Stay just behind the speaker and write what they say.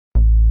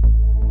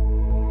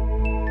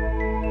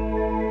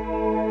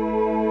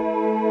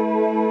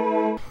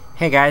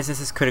Hey guys, this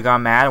is Coulda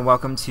Gone Mad, and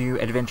welcome to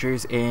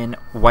Adventures in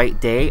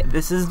White Day.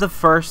 This is the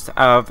first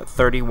of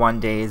 31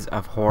 days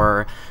of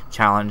horror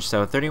challenge.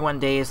 So 31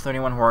 days,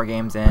 31 horror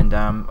games, and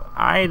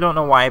I don't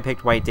know why I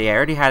picked White Day. I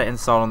already had it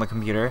installed on the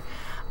computer.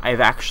 I've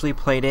actually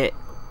played it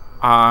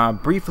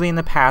briefly in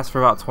the past for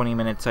about 20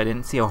 minutes, so I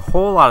didn't see a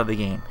whole lot of the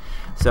game.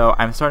 So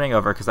I'm starting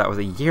over because that was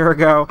a year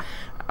ago.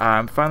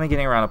 I'm finally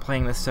getting around to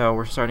playing this, so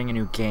we're starting a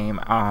new game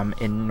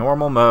in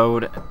normal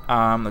mode.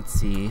 Let's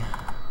see.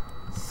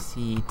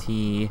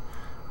 CT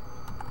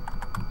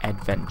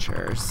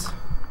Adventures.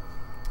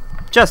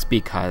 Just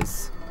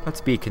because. Let's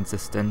be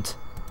consistent.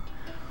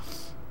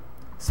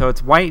 So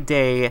it's White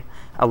Day,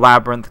 a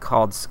labyrinth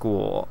called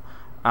School.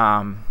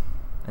 A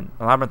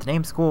labyrinth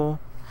named School.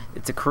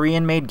 It's a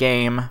Korean-made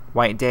game.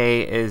 White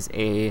Day is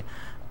a,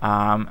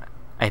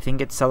 I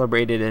think it's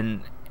celebrated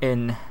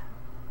in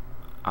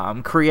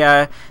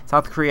Korea,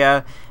 South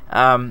Korea.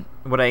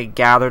 What I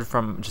gathered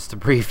from just a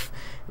brief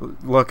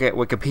look at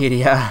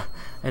Wikipedia,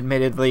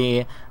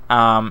 admittedly,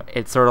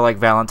 it's sort of like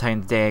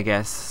Valentine's Day, I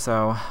guess.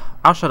 So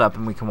I'll shut up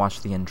and we can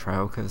watch the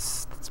intro,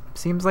 because it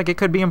seems like it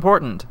could be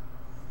important.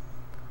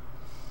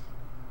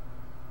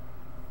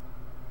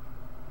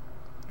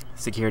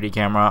 Security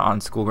camera on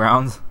school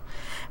grounds.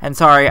 And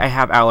sorry, I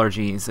have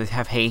allergies. I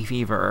have hay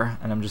fever,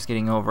 and I'm just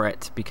getting over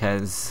it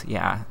because,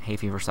 yeah, hay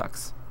fever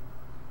sucks.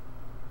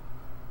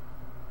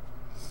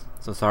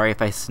 So sorry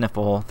if I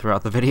sniffle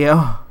throughout the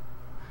video.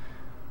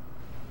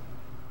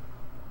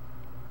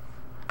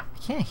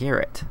 I can't hear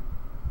it.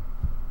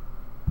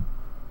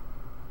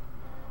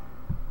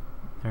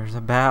 There's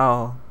a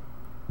bell.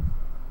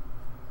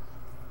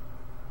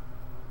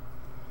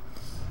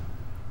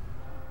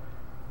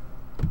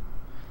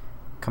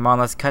 Come on,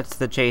 let's cut to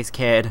the chase,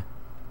 kid.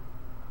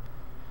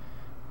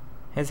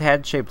 His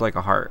head's shaped like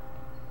a heart.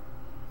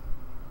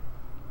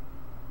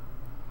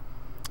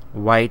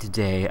 White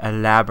Day, a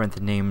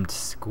labyrinth named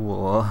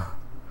School.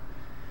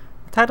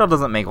 The title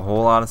doesn't make a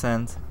whole lot of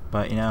sense,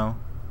 but you know.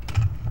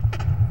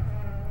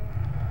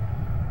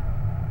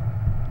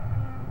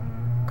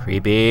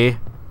 Creepy.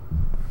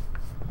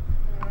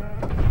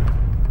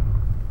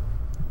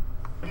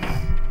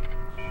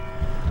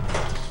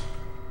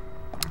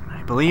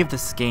 I believe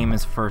this game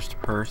is first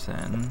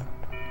person.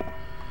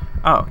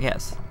 Oh,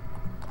 yes.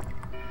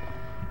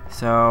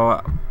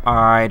 So,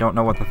 I don't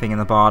know what the thing in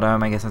the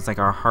bottom, I guess it's like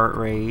our heart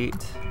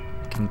rate.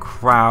 Can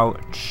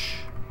crouch.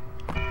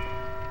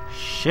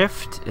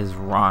 Shift is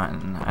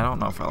run. I don't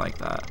know if I like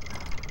that.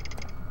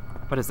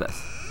 What is this?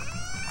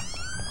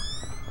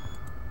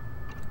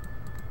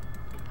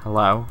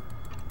 Hello?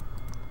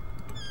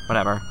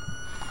 Whatever.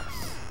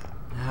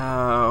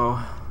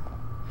 Oh.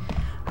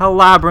 A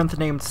labyrinth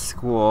named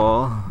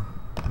School.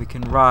 We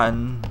can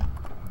run.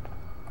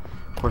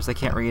 Of course, I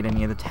can't read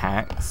any of the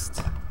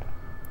text.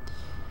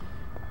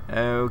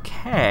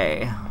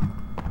 Okay.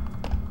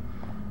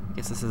 I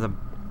guess this is a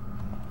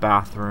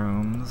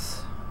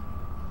bathrooms.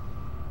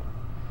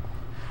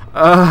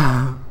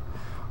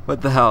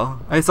 What the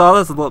hell? I saw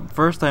this the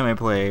first time I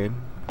played.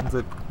 It's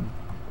a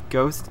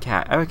ghost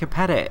cat. Oh, I can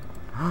pet it.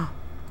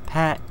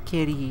 Pet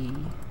kitty.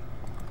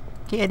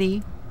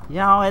 Kitty.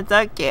 Yo, it's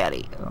a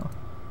kitty. Oh.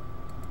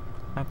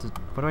 I have to.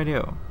 What do I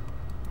do?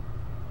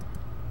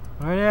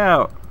 What do I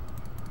do?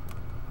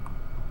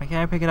 Why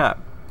can't I pick it up?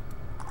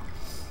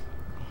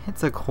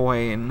 It's a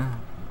coin.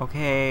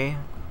 Okay.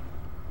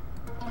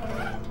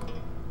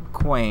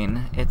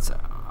 Coin. It's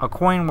a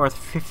coin worth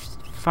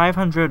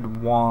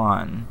 500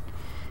 won.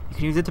 You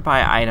can use it to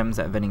buy items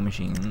at vending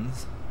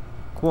machines.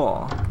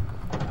 Cool.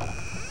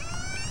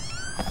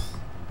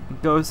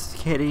 Ghost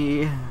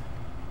kitty.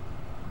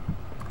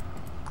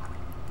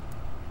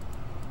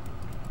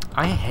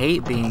 I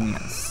hate being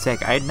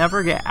sick. I'd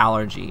never get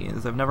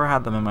allergies. I've never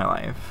had them in my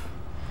life.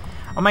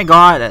 Oh my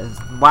god,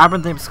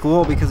 labyrinth named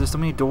School, because there's so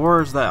many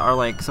doors that are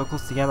like so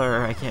close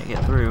together I can't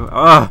get through.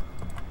 Ugh!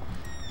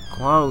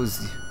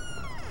 Closed.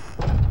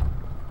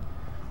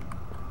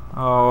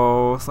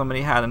 Oh,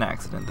 somebody had an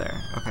accident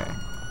there. Okay.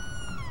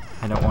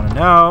 I don't want to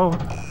know.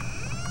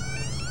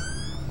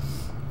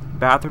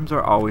 Bathrooms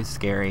are always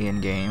scary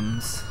in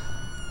games.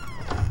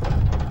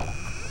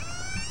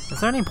 Is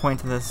there any point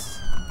to this?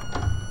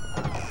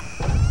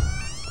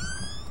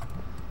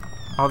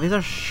 Oh, these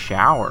are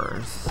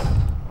showers.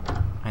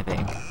 I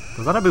think.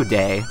 Was that a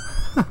bidet?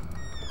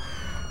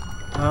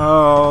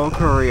 Oh,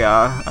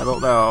 Korea. I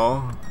don't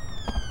know.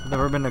 I've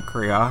never been to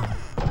Korea.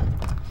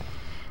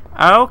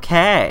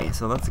 Okay,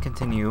 so let's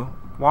continue.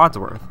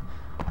 Wadsworth.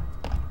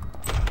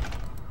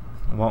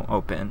 Won't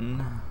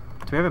open.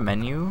 Do we have a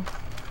menu?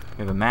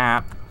 We have a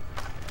map.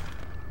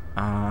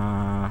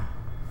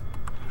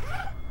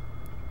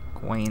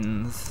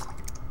 Coins.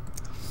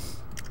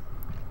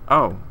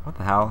 Oh, what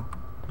the hell?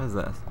 What is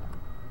this?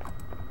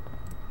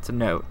 It's a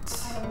note.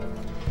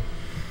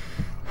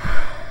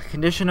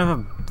 Condition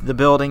of the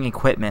building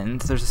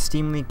equipment. There's a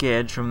steam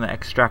leakage from the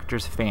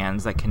extractor's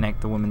fans that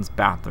connect the women's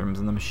bathrooms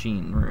in the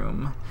machine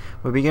room.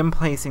 We begin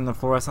placing the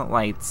fluorescent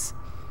lights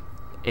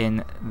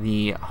in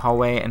the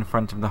hallway in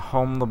front of the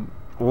home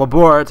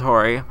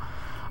laboratory.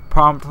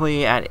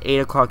 promptly at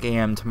 8 o'clock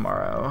a.m.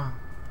 tomorrow.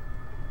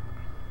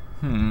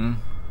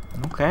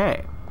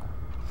 Okay.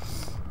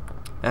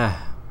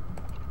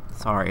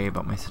 Sorry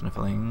about my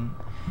sniffling.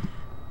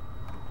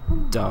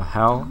 The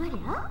hell?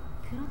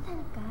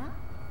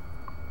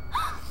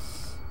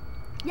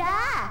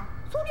 야,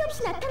 소리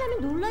없이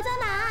나타나면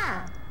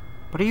놀라잖아.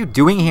 What are you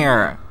doing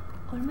here?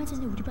 얼마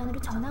전에 우리 반으로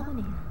전학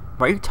오네.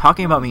 Why are you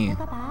talking about me?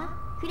 내가 봐.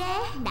 그래,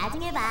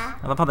 나중에 봐.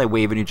 I love how they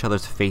wave in each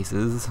other's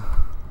faces.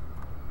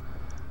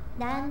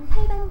 난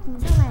 8반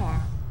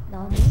김성아야.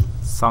 너는?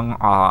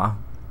 Sung-ah.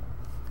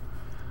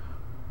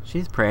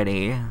 She's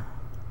pretty.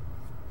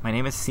 My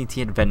name is CT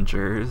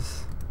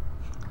Adventures.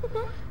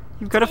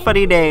 You've got a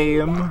funny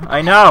name.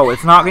 I know,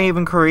 it's not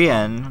even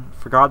Korean.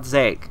 For God's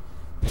sake.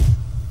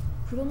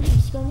 그런데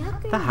이 시간에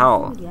학교에 The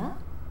hell? 무슨 일이야?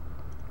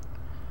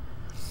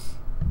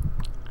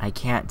 I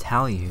can't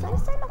tell you.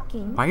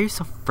 쌀쌀맞긴. Why are you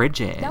so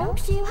frigid? 나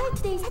혹시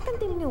화이트데이 사탕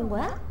때문에 온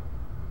거야?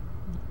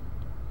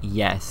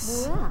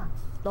 Yes. 뭐야?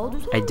 너도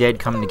I did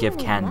come to give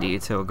candy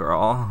to a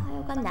girl.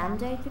 하여간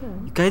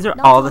남자애들은. You guys are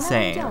all the 너 전화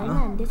온 지 얼마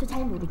same. 안 돼서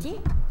잘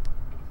모르지?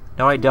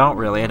 No, I don't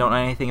really. I don't know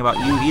anything about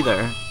you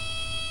either.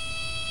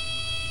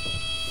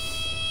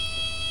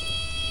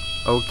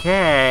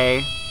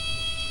 Okay.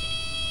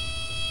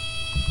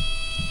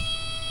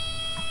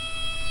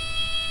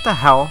 What the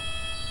hell?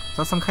 Is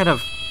that some kind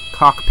of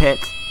cockpit?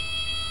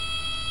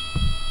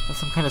 Is that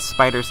some kind of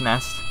spider's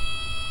nest?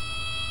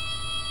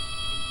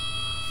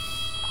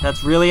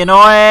 That's really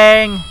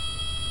annoying!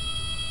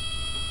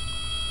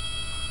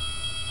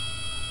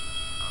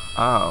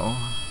 Oh.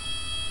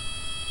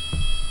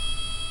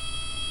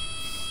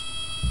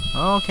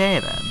 Okay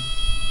then.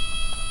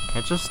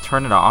 Can't just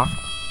turn it off.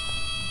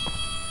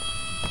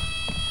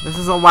 This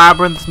is a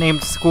labyrinth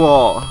named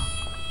school.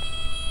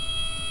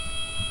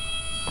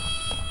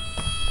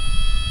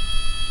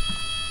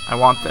 I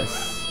want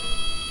this.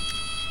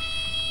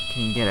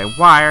 Can you get a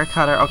wire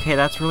cutter? Okay,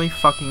 that's really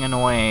fucking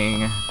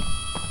annoying.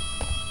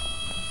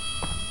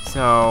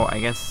 So, I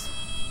guess...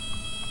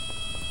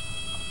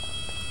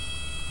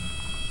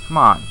 Come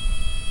on.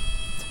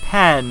 It's a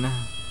pen.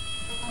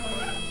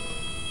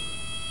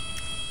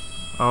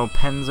 Oh,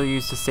 pens are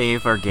used to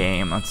save our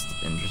game. That's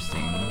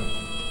interesting.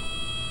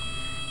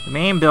 The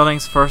main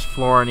building's first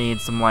floor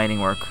needs some lighting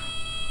work.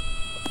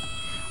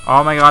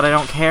 Oh my god, I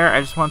don't care.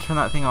 I just want to turn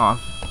that thing off.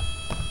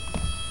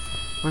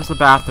 Where's the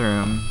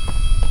bathroom?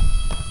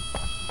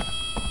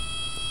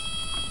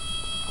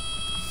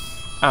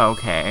 Oh,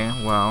 okay,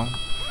 well,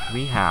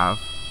 we have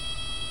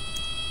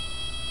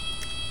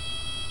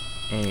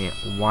a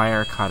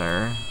wire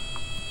cutter.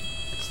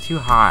 It's too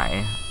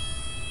high.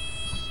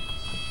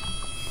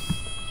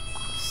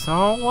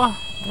 So,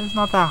 it's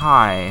not that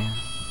high.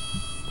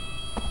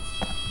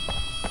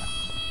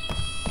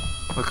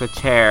 Look, a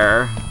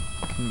chair.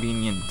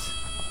 Convenient.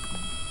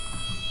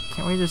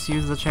 Can't we just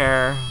use the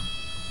chair?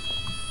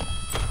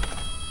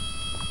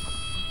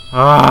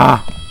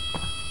 Ah!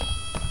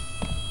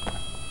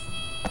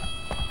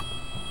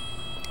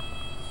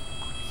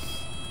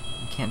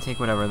 Can't take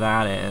whatever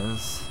that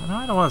is. No,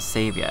 I don't want to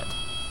save yet.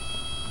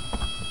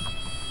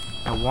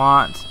 I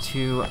want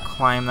to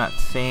climb that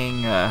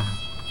thing.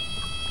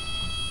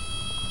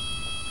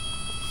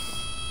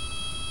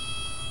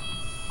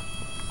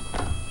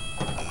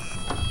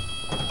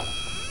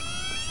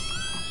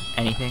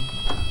 Anything?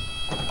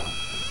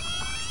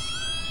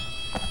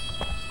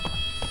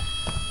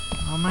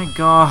 Oh my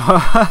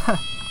god.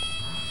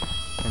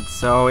 It's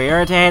so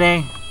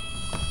irritating.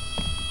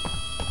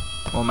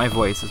 Well, my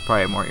voice is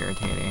probably more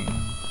irritating.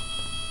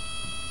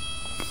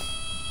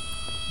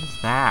 What's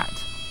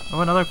that?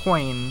 Oh, another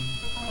coin.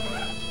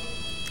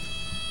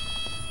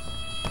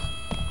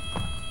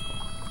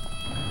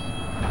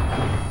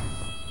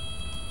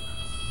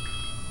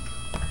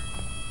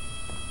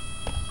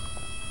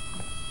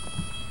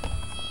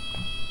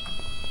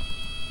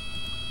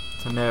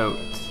 It's a note.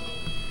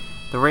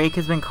 The rake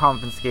has been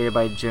confiscated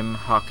by Jim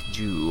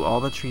Hak-ju. All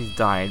the trees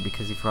died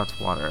because he forgot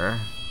to water.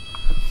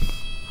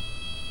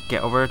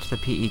 Get over to the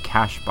PE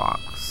cash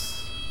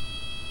box.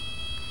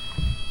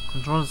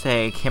 I'm trying to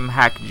say Kim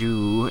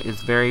Hak-ju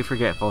is very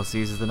forgetful, so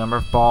uses the number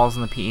of balls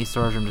in the PE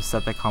storage room to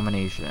set the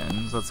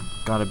combination. So that's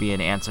gotta be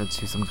an answer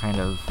to some kind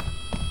of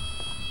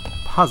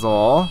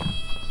puzzle.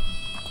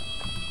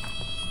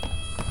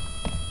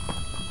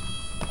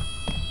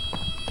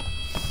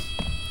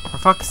 For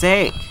fuck's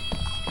sake!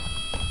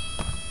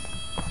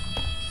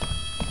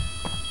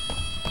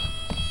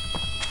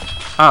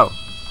 Oh.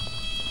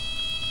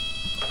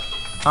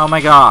 Oh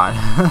my god.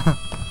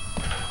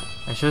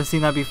 I should have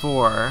seen that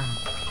before.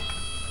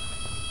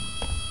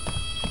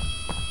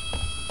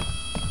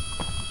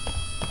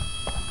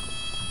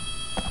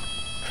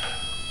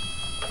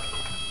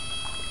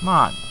 Come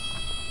on.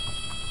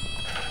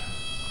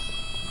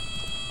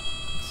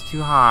 It's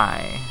too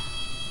high.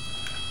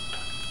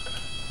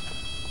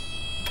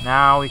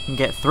 Now we can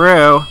get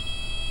through. Oh,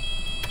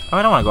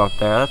 I don't want to go up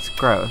there. That's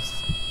gross.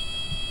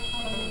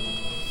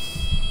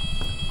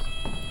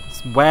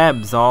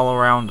 Webs all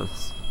around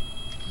us.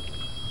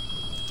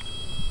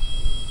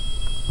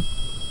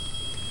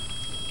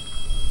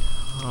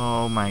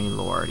 Oh my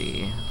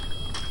lordy.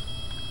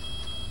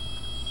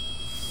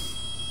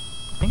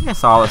 I think I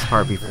saw this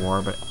part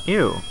before, but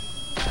ew.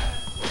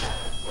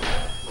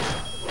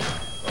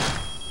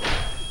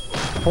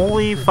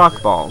 Holy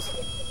fuck balls.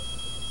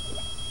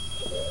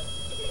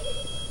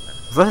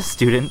 Is that a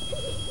student?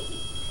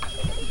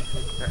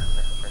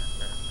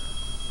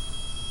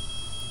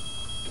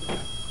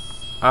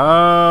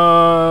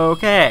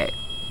 Okay.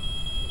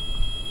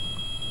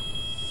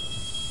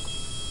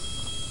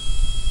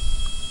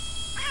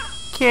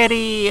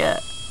 Kitty!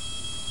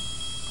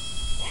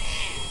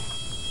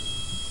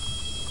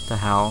 The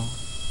hell?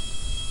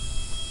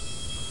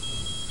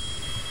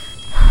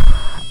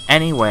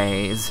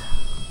 Anyways,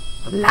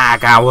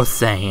 like I was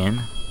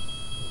saying,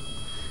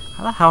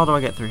 how the hell do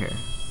I get through here?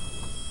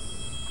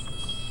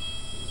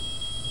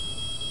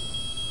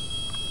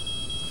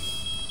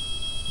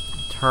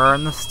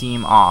 Turn the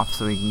steam off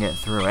so we can get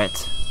through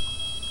it.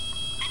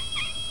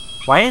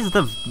 Why is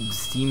the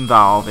steam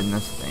valve in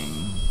this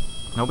thing?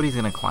 Nobody's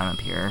gonna climb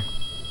up here.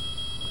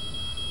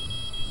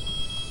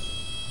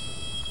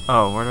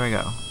 Oh, where do I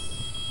go?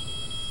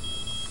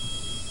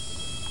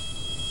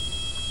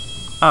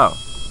 Oh,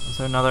 is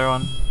there another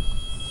one?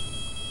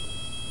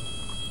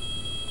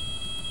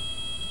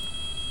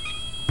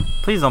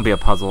 Please don't be a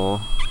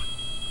puzzle.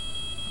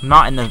 I'm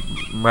not in the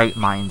right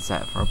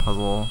mindset for a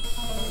puzzle.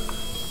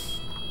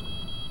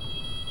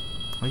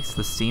 At least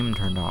the steam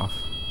turned off.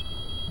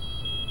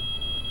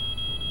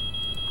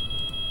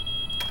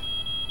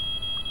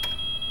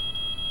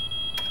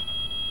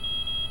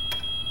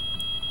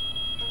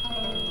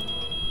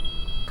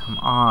 Come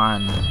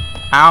on.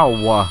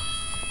 Ow!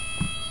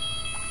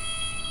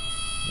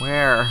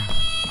 Where?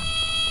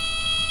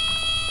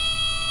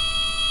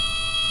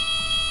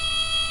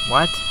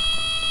 What?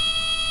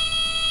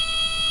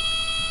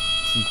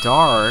 It's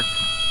dark.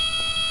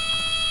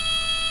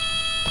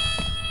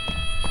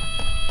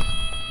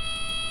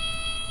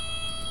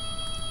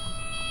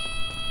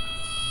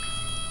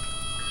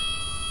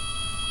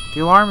 The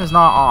alarm is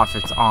not off,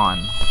 it's on.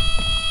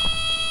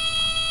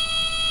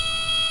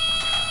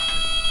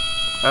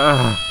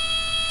 Ugh.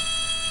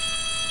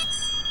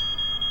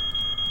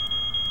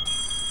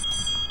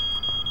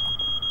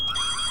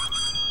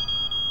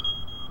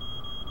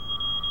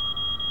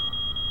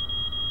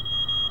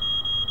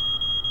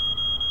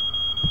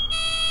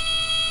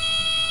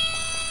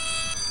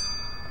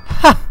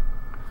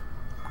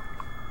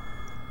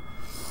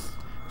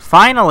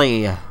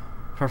 Finally!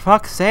 For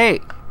fuck's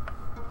sake!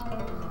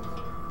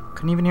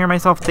 Couldn't even hear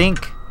myself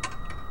think.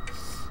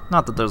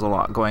 Not that there's a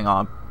lot going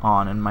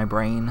on in my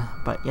brain,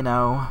 but you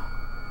know.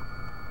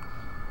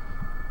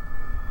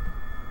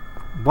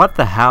 What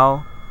the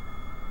hell?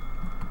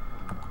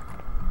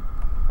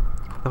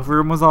 The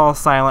room was all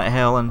Silent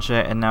Hill and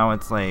shit, and now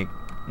it's like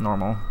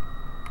normal.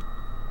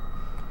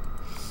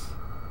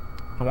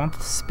 I want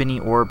the spinny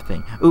orb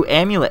thing. Ooh,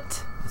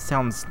 amulet! It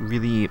sounds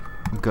really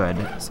good,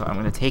 so I'm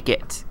gonna take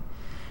it.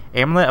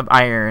 Amulet of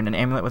iron, an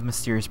amulet with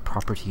mysterious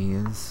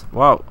properties.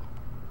 Whoa.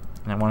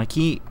 And I want a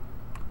key.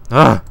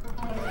 Ugh.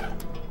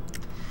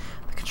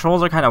 The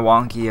controls are kind of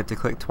wonky. You have to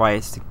click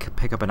twice to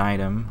pick up an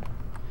item.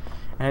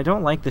 And I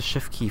don't like the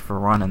shift key for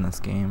run in this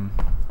game.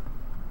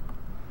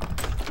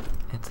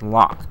 It's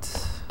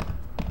locked.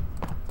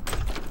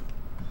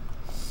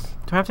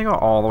 Do I have to go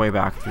all the way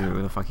back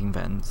through the fucking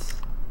vents?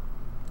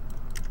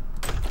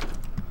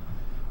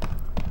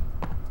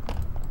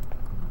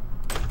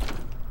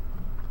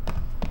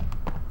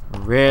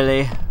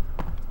 Really?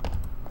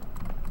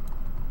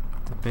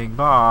 The big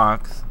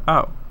box.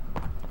 Oh.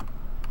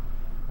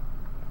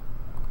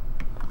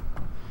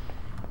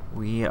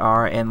 We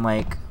are in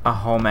like a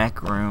home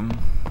ec room.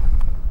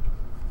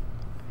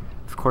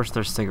 Of course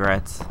there's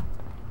cigarettes.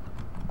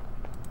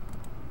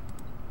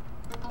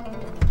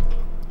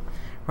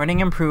 Running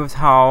improves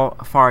how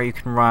far you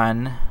can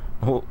run.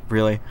 Oh,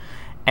 really?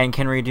 And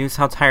can reduce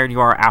how tired you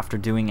are after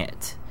doing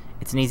it.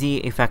 It's an easy,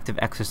 effective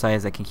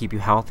exercise that can keep you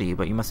healthy,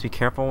 but you must be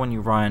careful when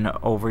you run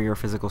over your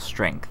physical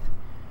strength.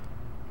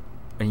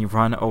 When you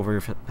run over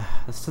your...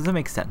 This doesn't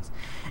make sense.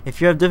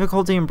 If you have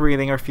difficulty in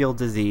breathing or feel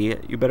dizzy,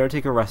 you better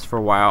take a rest for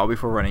a while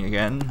before running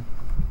again.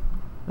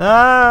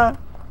 Ah!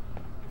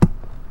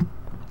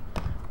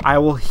 I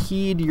will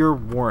heed your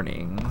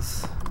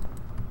warnings.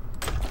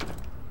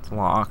 It's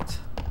locked.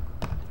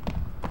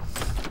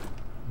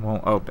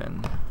 Won't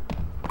open.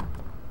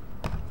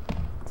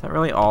 Is that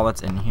really all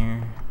that's in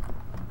here?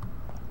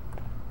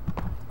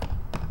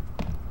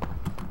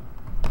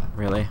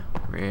 Really?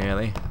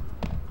 Really?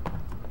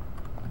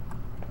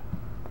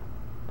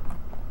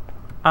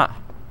 Ah.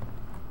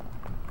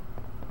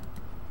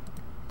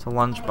 It's a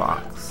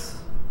lunchbox.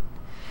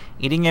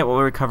 Eating it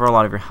will recover a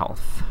lot of your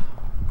health.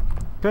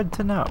 Good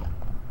to know.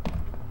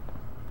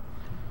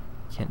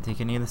 Can't take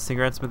any of the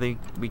cigarettes, but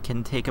we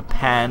can take a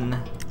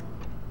pen.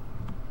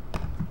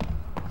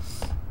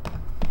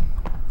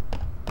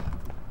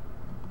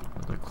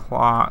 The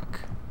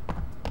clock.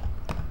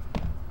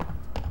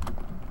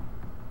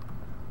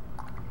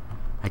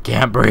 I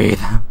can't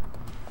breathe.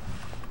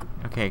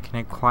 Okay, can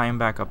I climb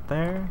back up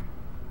there?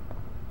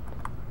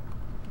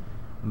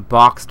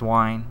 Boxed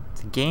wine.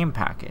 It's a game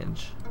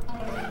package.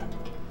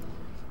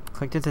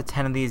 Clicked into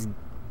 10 of these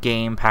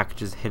game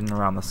packages hidden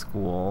around the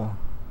school.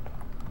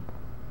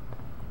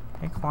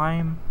 Can I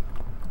climb?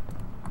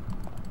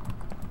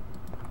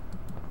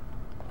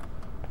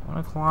 I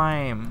wanna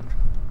climb.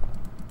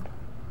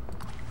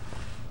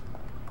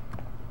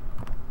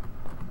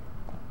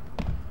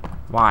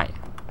 Why?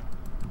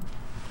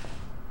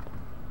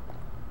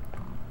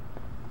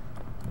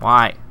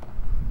 Why?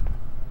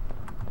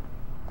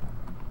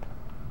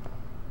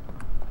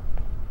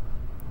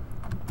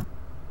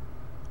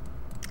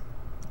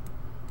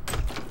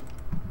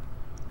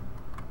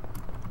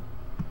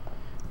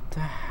 The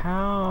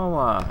hell?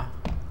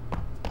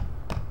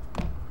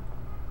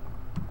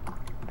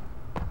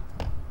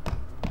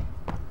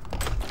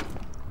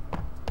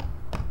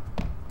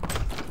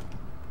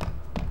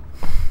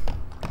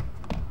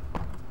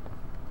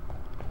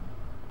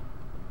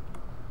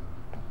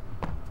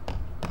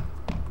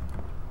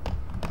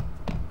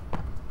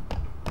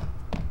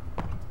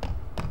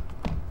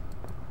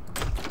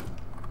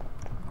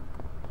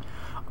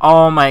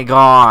 Oh my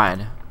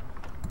god.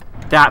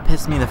 That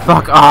pissed me the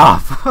fuck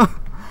off. I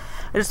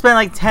just spent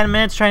like 10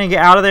 minutes trying to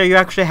get out of there. You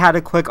actually had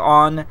to click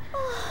on...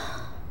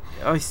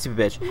 Oh, you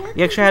stupid bitch.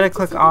 You actually had to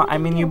click on... I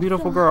mean, you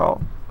beautiful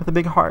girl with a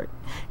big heart.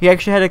 You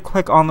actually had to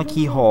click on the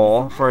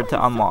keyhole for it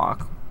to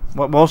unlock.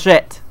 What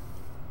bullshit?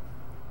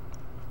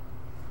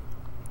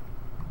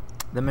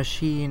 The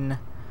machine...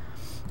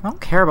 I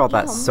don't care about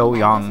that so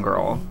young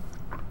girl.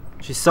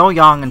 She's so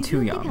young and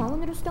too young.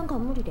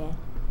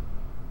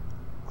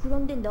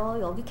 그런데 너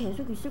여기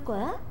계속 있을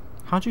거야?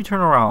 How'd you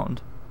turn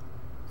around?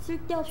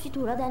 쓸데없이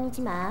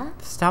돌아다니지 마.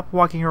 Stop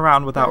walking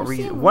around without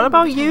reason. What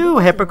about you,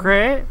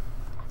 hypocrite?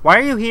 Why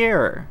are you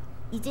here?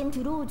 이젠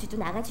들어오지도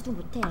나가지도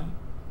못해.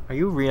 Are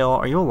you real?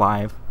 Are you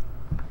alive?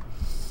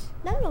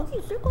 난 여기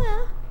있을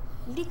거야.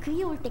 우리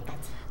그이 올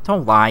때까지.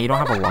 Don't lie, you don't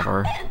have a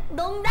lover.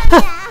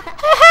 농담이야.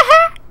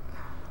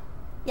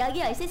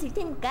 여기 열쇠 줄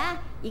테니까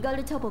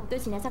이걸로 저 복도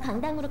지나서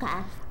강당으로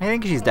가. I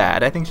think she's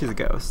dead. I think she's a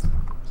ghost.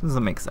 This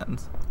doesn't make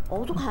sense.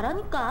 어서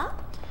가라니까.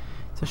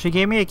 So she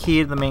gave me a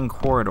key to the main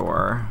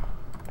corridor.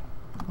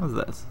 What is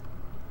this?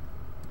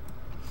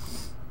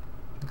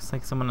 Looks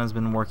like someone has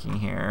been working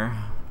here.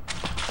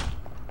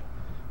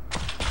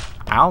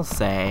 I'll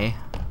say.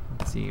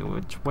 Let's see,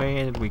 which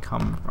way did we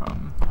come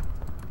from?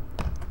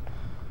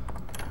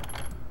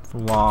 It's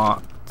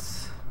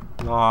locked.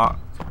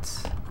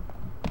 Locked.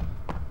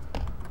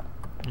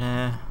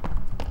 Don't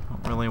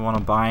really want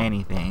to buy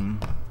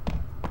anything.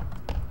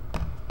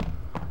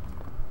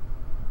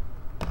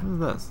 What is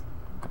this?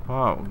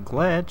 Whoa,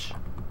 glitch.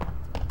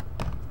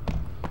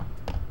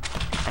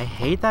 I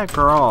hate that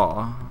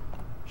girl.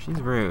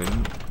 She's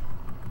rude.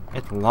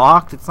 It's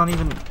locked. It's not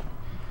even...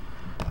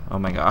 Oh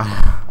my god.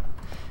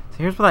 So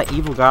here's where that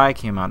evil guy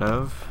came out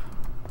of.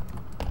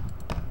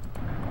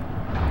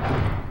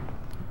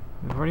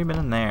 We've already been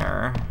in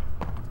there.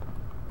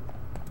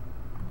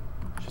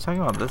 She's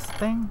talking about this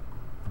thing?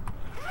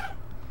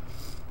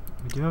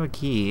 We do have a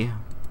key.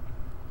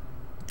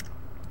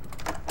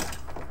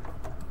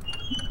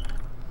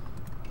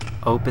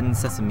 Open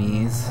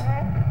sesames.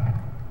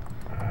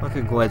 Look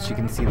at glitch, you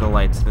can see the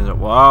lights through it.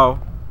 Whoa!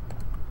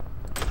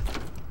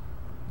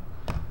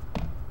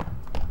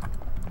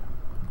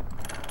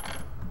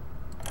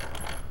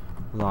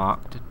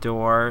 Locked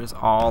doors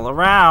all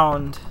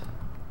around.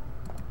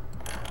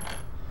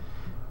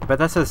 But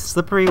that says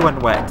slippery when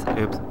wet.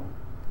 Oops.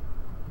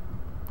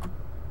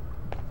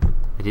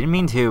 I didn't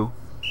mean to.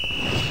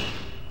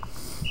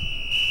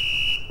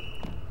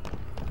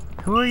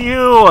 Who are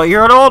you?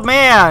 You're an old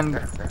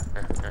man!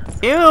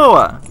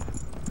 Ew!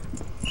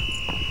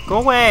 Go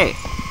away!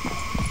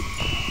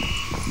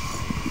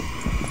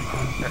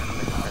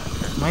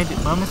 What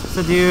am I supposed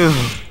to do?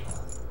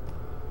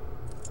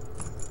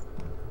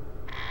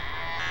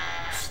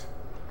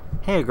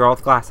 Hey, a girl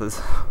with glasses.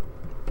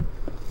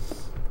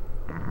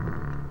 Look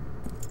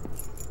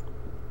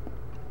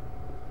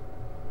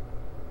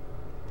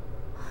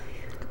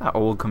at that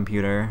old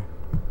computer.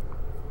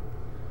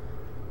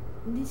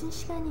 늦은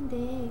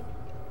시간인데.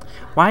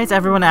 Why is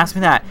everyone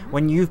asking me that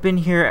when you've been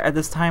here at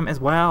this time as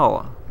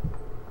well?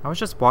 I was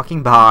just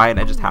walking by and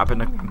I just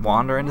happened to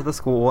wander into the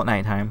school at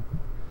nighttime.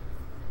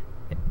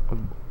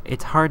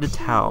 It's hard to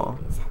tell.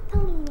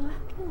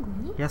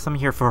 Yes, I'm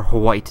here for a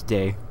white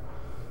day.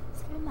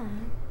 설마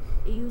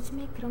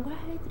요즘에 그런 걸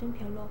할 애들은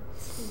별로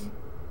없지.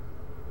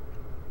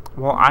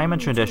 Well, I'm a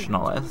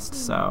traditionalist,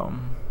 so...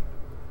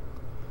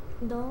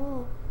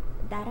 너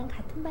나랑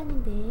같은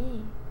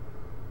반인데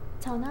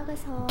전화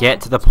가서 Get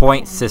to the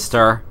point,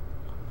 sister.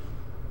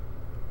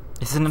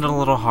 Isn't it a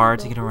little hard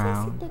to get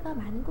around?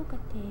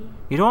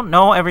 You don't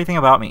know everything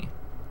about me.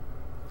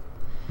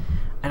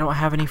 I don't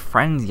have any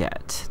friends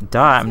yet.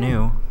 Duh, I'm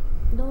new.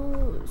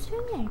 너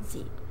수영이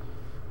알지?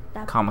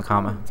 Comma,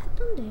 comma.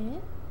 찾던데.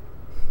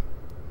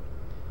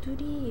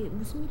 둘이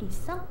무슨 일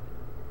있어?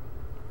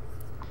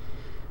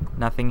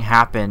 Nothing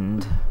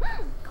happened.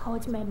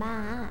 거짓말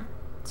마.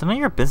 It's none of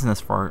your business,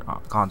 for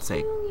God's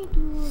sake.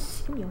 수영이도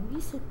지금 여기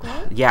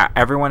있을걸? Yeah,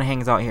 everyone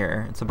hangs out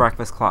here. It's a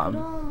breakfast club.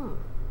 그럼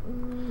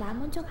나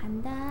먼저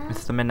간다.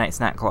 It's the Midnight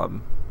Snack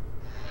Club.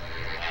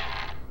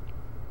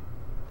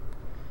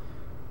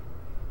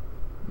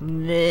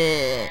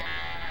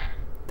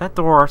 That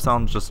door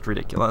sounds just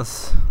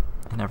ridiculous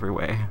in every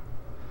way.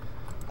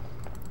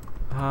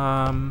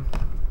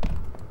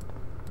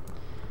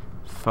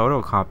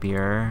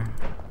 Photocopier.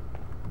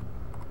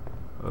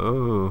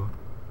 Oh.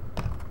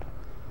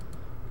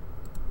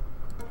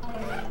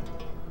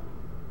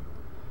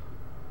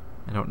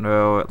 I don't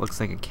know, it looks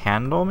like a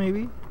candle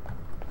maybe?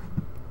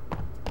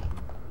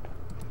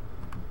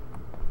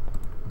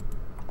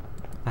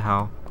 What the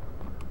hell?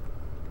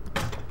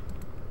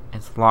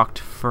 It's locked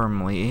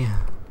firmly.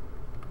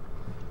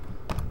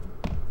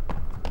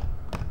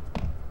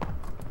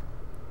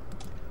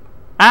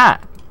 Ah!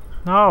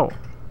 No!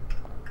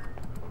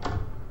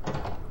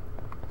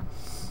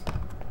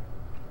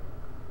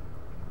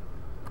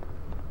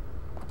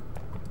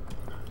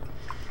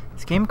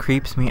 This game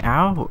creeps me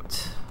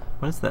out.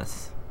 What is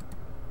this?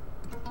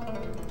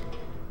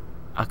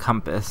 A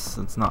compass.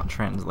 It's not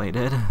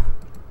translated.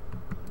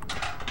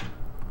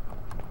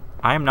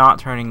 I am not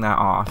turning that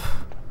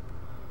off.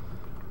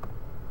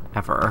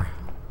 Ever.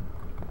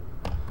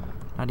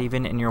 Not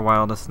even in your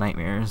wildest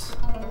nightmares.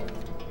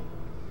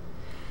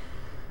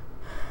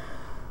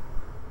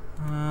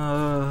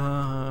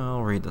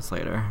 I'll read this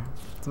later.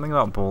 Something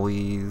about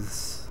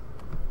bullies.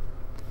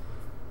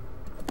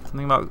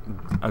 Something about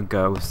a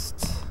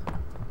ghost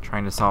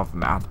trying to solve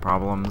math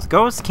problems.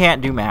 Ghosts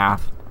can't do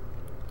math.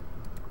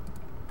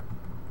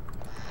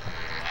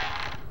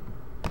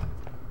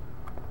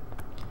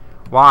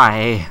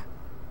 Why?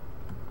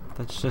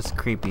 That's just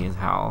creepy as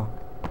hell.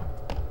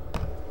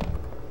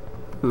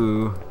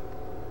 Ooh.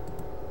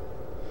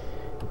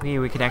 Maybe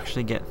we could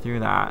actually get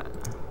through that.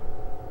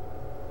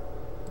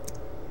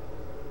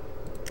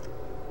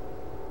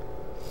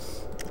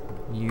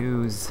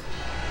 Use.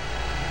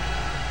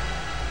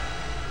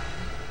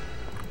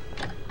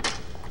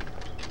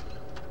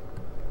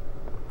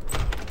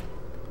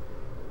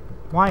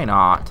 Why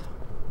not?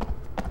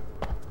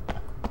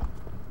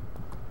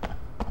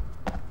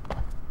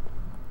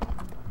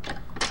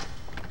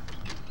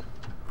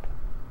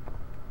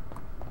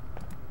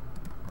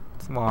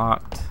 It's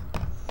locked.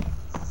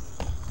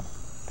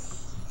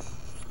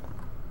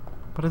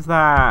 What is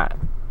that?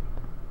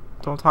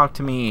 Don't talk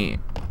to me.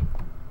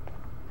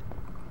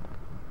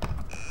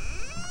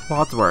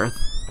 Wadsworth.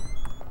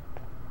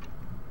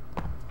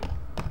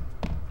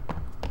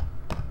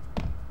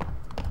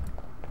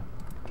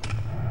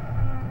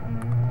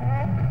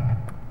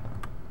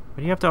 Why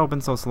do you have to open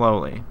so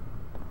slowly?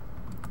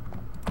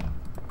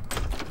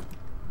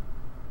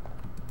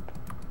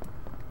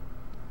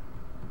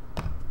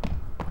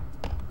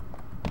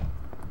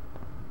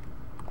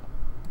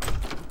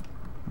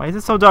 Why is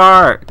it so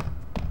dark?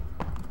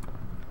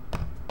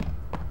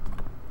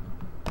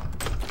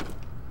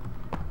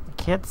 I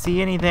can't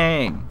see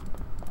anything.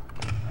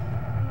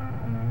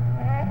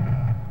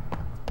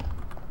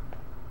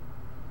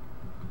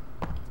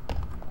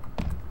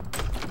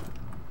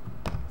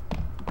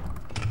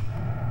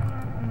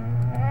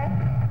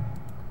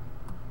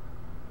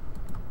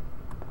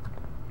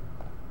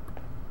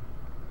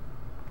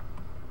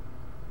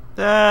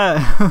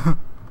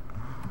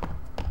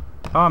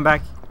 Oh, I'm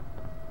back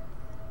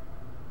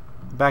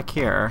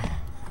here.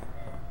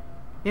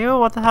 Ew,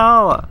 what the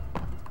hell?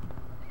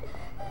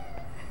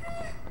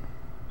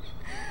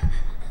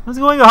 What's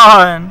going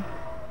on?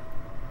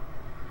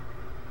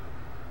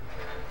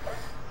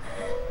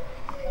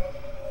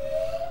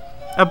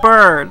 A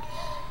bird.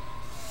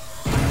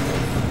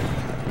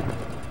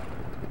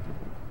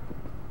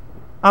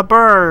 A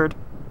bird.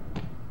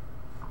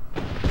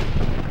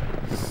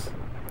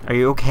 Are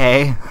you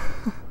okay?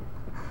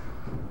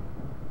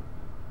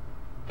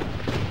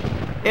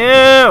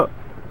 Ew!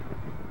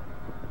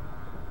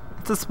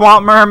 It's a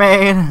swamp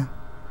mermaid!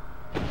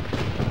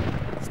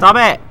 Stop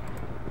it!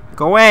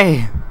 Go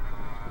away!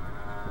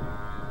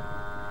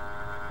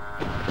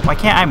 Why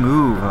can't I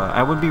move?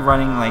 I would be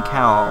running like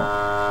hell.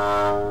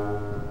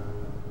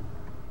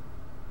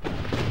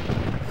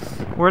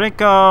 Where'd it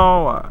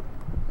go?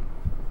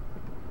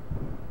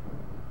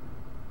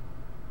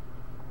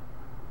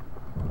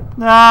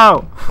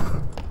 No!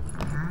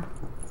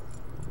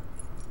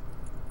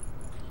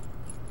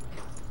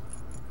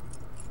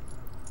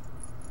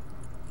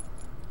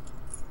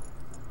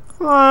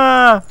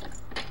 Ah.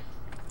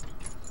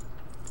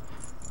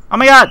 Oh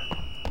my god!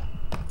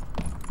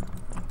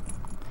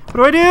 What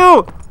do I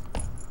do?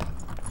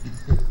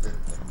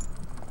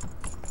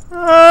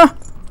 Ah.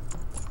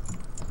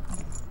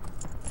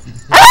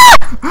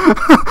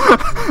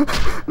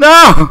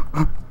 No!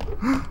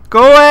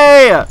 Go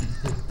away!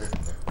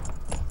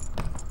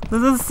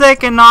 This is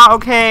sick and not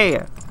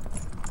okay.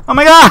 Oh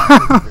my god!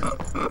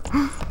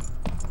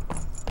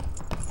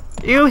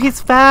 Ew, he's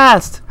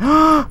fast!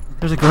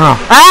 There's a girl.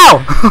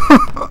 Ow!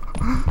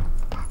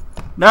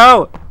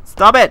 No!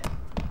 Stop it!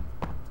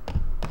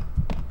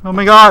 Oh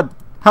my god!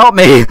 Help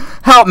me!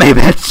 Help me,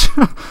 bitch!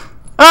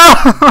 Oh!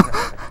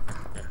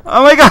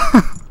 Oh my god!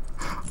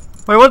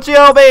 Wait, won't you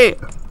help me?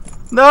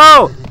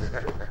 No!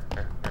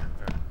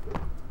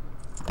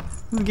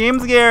 This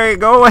game's scary.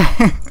 Go away.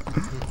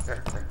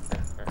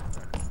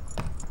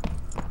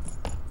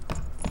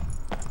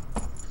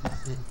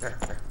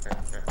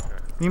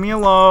 Leave me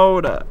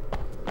alone.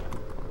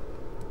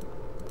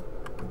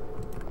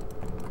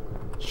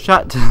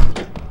 Shut.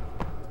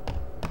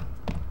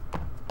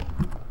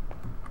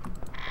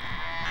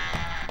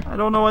 I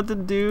don't know what to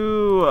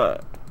do. I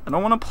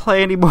don't want to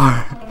play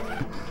anymore.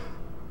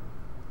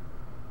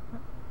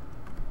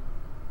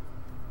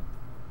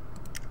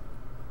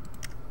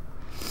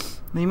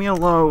 Leave me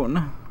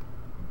alone.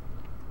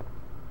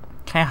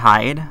 Can I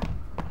hide?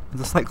 Is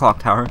this like Clock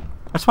Tower?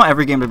 I just want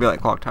every game to be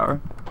like Clock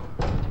Tower.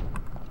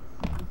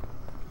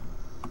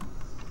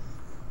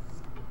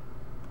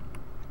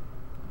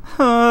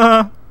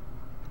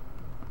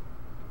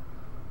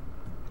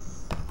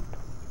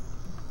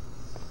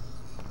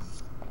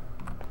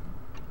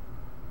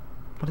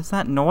 What is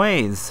that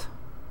noise?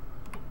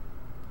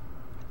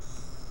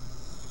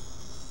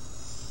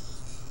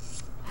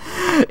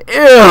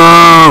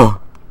 Ew!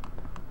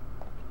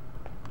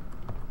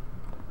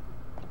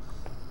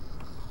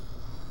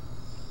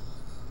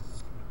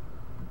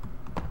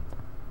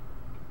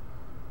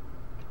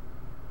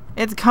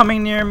 It's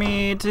coming near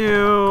me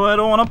too. I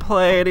don't want to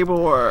play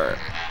anymore.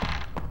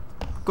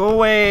 Go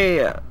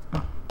away.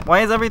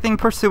 Why is everything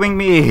pursuing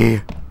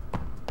me?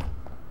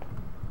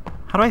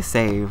 How do I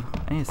save?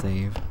 I need to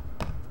save.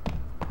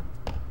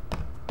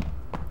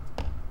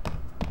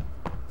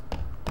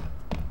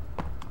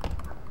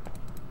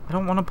 I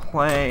don't want to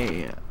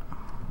play.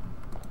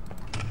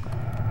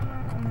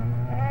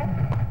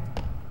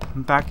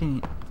 I'm back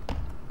in.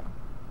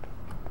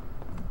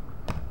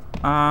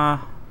 I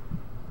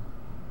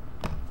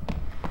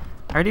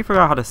already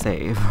forgot how to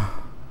save. I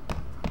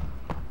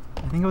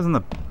think it was in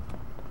the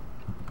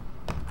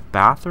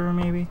bathroom,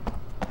 maybe?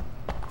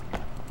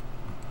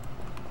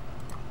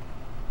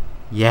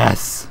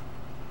 Yes!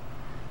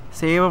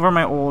 Save over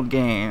my old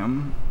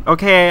game.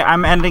 Okay,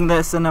 I'm ending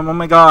this and oh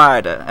my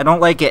god, I don't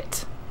like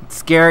it. It's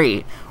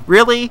scary.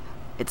 Really?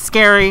 It's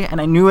scary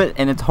and I knew it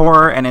and it's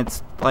horror and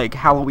it's like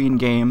Halloween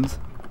games.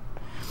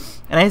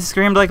 And I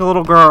screamed like a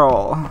little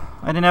girl.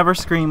 I didn't ever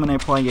scream when I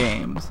play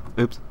games.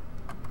 Oops.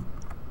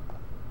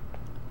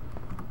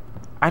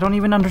 I don't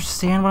even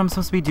understand what I'm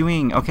supposed to be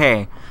doing.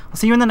 Okay, I'll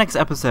see you in the next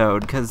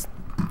episode, because,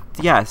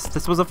 yes,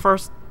 this was a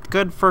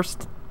good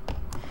first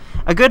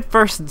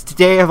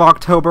day of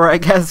October, I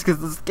guess,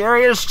 because the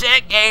scariest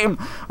shit game!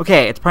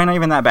 Okay, it's probably not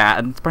even that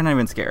bad. It's probably not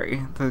even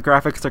scary. The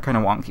graphics are kind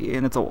of wonky,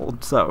 and it's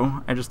old,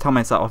 so I just tell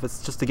myself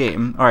it's just a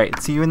game.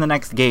 Alright, see you in the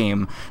next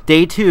game.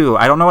 Day 2.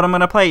 I don't know what I'm going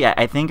to play yet.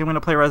 I think I'm going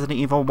to play Resident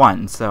Evil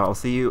 1, so I'll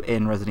see you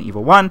in Resident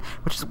Evil 1,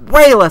 which is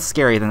way less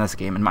scary than this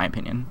game, in my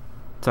opinion.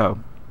 So...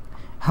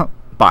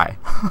 bye.